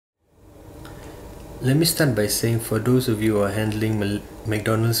Let me start by saying, for those of you who are handling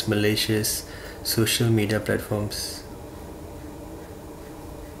McDonald's Malaysia's social media platforms,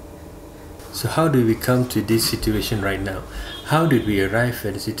 so how did we come to this situation right now? How did we arrive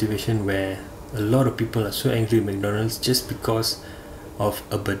at a situation where a lot of people are so angry with McDonald's just because of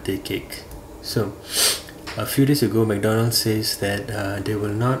a birthday cake? So a few days ago, McDonald's says that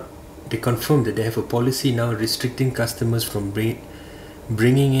they confirmed that they have a policy now restricting customers from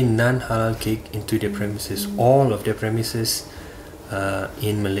bringing in non-halal cake into their premises, all of their premises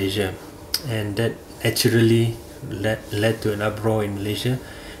in Malaysia. And that naturally led to an uproar in Malaysia,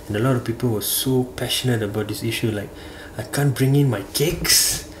 and a lot of people were so passionate about this issue, like, I can't bring in my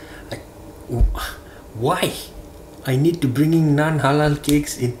cakes. Why? I need to bring in non-halal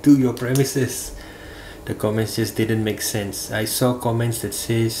cakes into your premises. The comments just didn't make sense. I saw comments that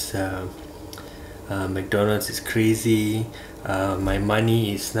says McDonald's is crazy, my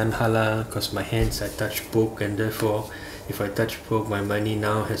money is non-halal because my hands I touch pork, and therefore if I touch pork my money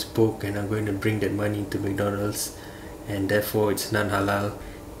now has pork, and I'm going to bring that money into McDonald's, and therefore it's non-halal.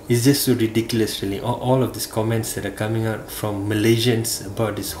 It's just so ridiculous, really. All of these comments that are coming out from Malaysians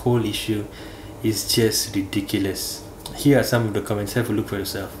about this whole issue is just ridiculous. Here are some of the comments. Have a look for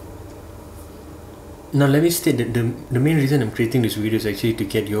yourself. Now let me state that the main reason I'm creating this video is actually to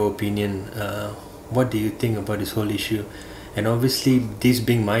get your opinion. What do you think about this whole issue? And obviously, this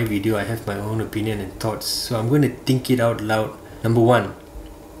being my video, I have my own opinion and thoughts, so I'm going to think it out loud. Number one,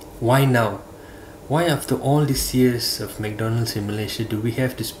 why now? Why after all these years of McDonald's in Malaysia do we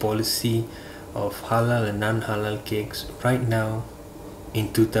have this policy of halal and non-halal cakes right now in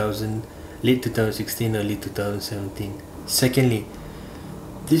late 2016, early 2017? Secondly,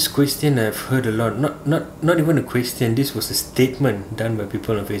 this question I've heard a lot, not even a question, this was a statement done by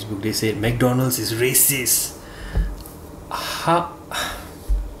people on Facebook. They said McDonald's is racist. How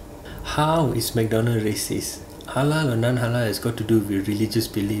is McDonald's racist? Halal or non-halal has got to do with religious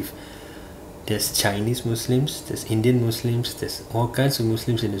belief. There's Chinese Muslims, there's Indian Muslims, there's all kinds of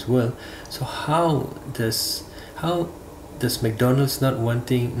Muslims in this world. So how does McDonald's not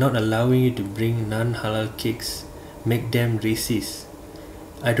allowing you to bring non-halal cakes make them racist?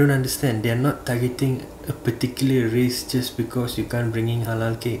 I don't understand. They are not targeting a particular race just because you can't bring in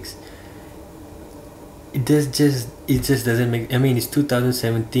halal cakes. It just doesn't make. I mean, it's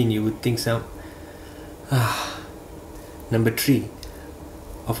 2017. You would think so. Number 3.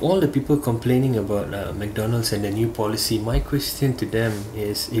 Of all the people complaining about McDonald's and the new policy, my question to them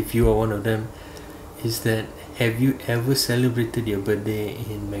is, if you are one of them, is that have you ever celebrated your birthday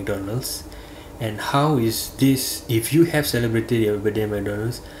in McDonald's? And how is this, if you have celebrated your birthday at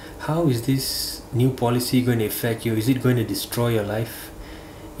McDonald's, how is this new policy going to affect you? Is it going to destroy your life?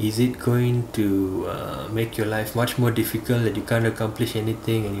 Is it going to make your life much more difficult, that you can't accomplish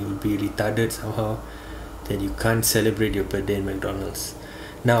anything and you'll be retarded somehow, that you can't celebrate your birthday in McDonald's?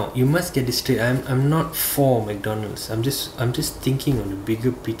 Now, you must get this straight. I'm not for McDonald's. I'm just thinking on the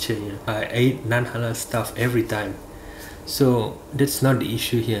bigger picture here. I eat non-halal stuff every time, so that's not the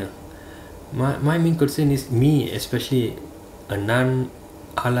issue here. My main concern is, me, especially a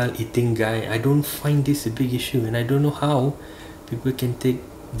non-halal eating guy, I don't find this a big issue, and I don't know how people can take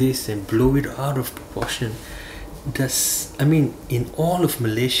this and blow it out of proportion. In all of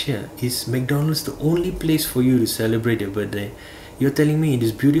Malaysia, is McDonald's the only place for you to celebrate your birthday? You're telling me in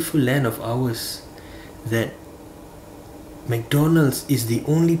this beautiful land of ours that McDonald's is the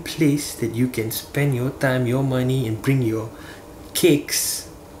only place that you can spend your time, your money, and bring your cakes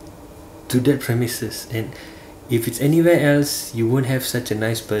to that premises, and if it's anywhere else you won't have such a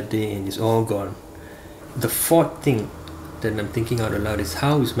nice birthday and it's all gone. The fourth thing that I'm thinking out aloud is,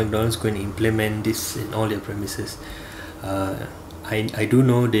 how is McDonald's going to implement this in all their premises? I do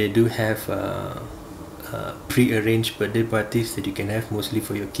know they do have pre-arranged birthday parties that you can have, mostly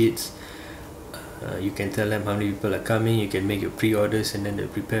for your kids. You can tell them how many people are coming, you can make your pre-orders, and then they'll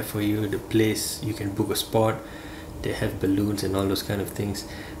prepare for you the place. You can book a spot, they have balloons and all those kind of things.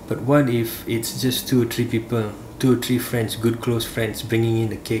 But what if it's just 2 or 3 people, 2 or 3 friends, good close friends, bringing in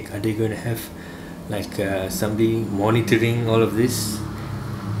the cake? Are they going to have somebody monitoring all of this?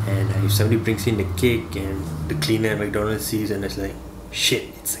 And if somebody brings in the cake and the cleaner at McDonald's sees and it's like, shit,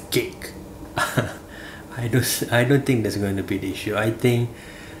 it's a cake. I don't think that's going to be the issue. I think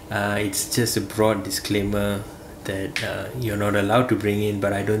it's just a broad disclaimer that you're not allowed to bring in,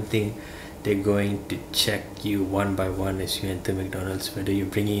 but I don't think they're going to check you one by one as you enter McDonald's whether you're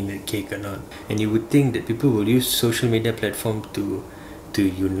bringing in a cake or not. And you would think that people will use social media platform to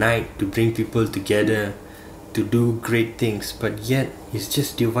unite, to bring people together, to do great things, but yet it's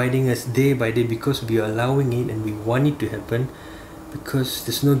just dividing us day by day because we are allowing it and we want it to happen. because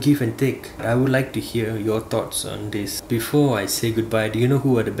there's no give and take. I would like to hear your thoughts on this. Before I say goodbye, do you know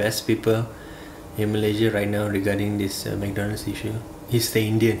who are the best people in Malaysia right now regarding this McDonald's issue? It's the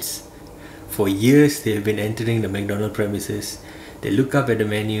Indians. For years they have been entering the McDonald's premises. They look up at the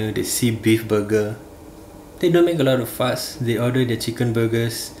menu, they see beef burger. They don't make a lot of fuss. They order their chicken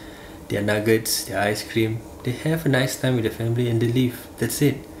burgers, their nuggets, their ice cream. They have a nice time with the family and they leave. That's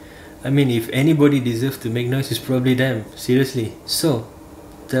it. I mean, if anybody deserves to make noise, it's probably them. Seriously. So,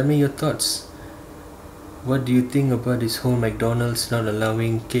 tell me your thoughts. What do you think about this whole McDonald's not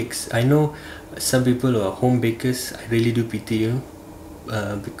allowing cakes? I know some people who are home bakers. I really do pity you,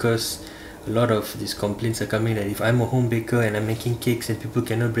 because a lot of these complaints are coming that if I'm a home baker and I'm making cakes and people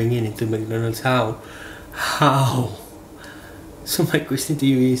cannot bring it into McDonald's, how? So my question to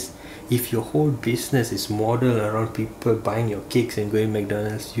you is, if your whole business is modeled around people buying your cakes and going to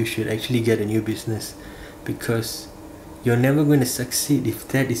McDonald's, you should actually get a new business, because you're never going to succeed if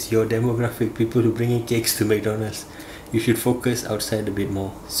that is your demographic, people who bring in cakes to McDonald's. You should focus outside a bit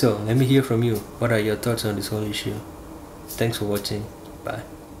more. So let me hear from you. What are your thoughts on this whole issue? Thanks for watching. Bye.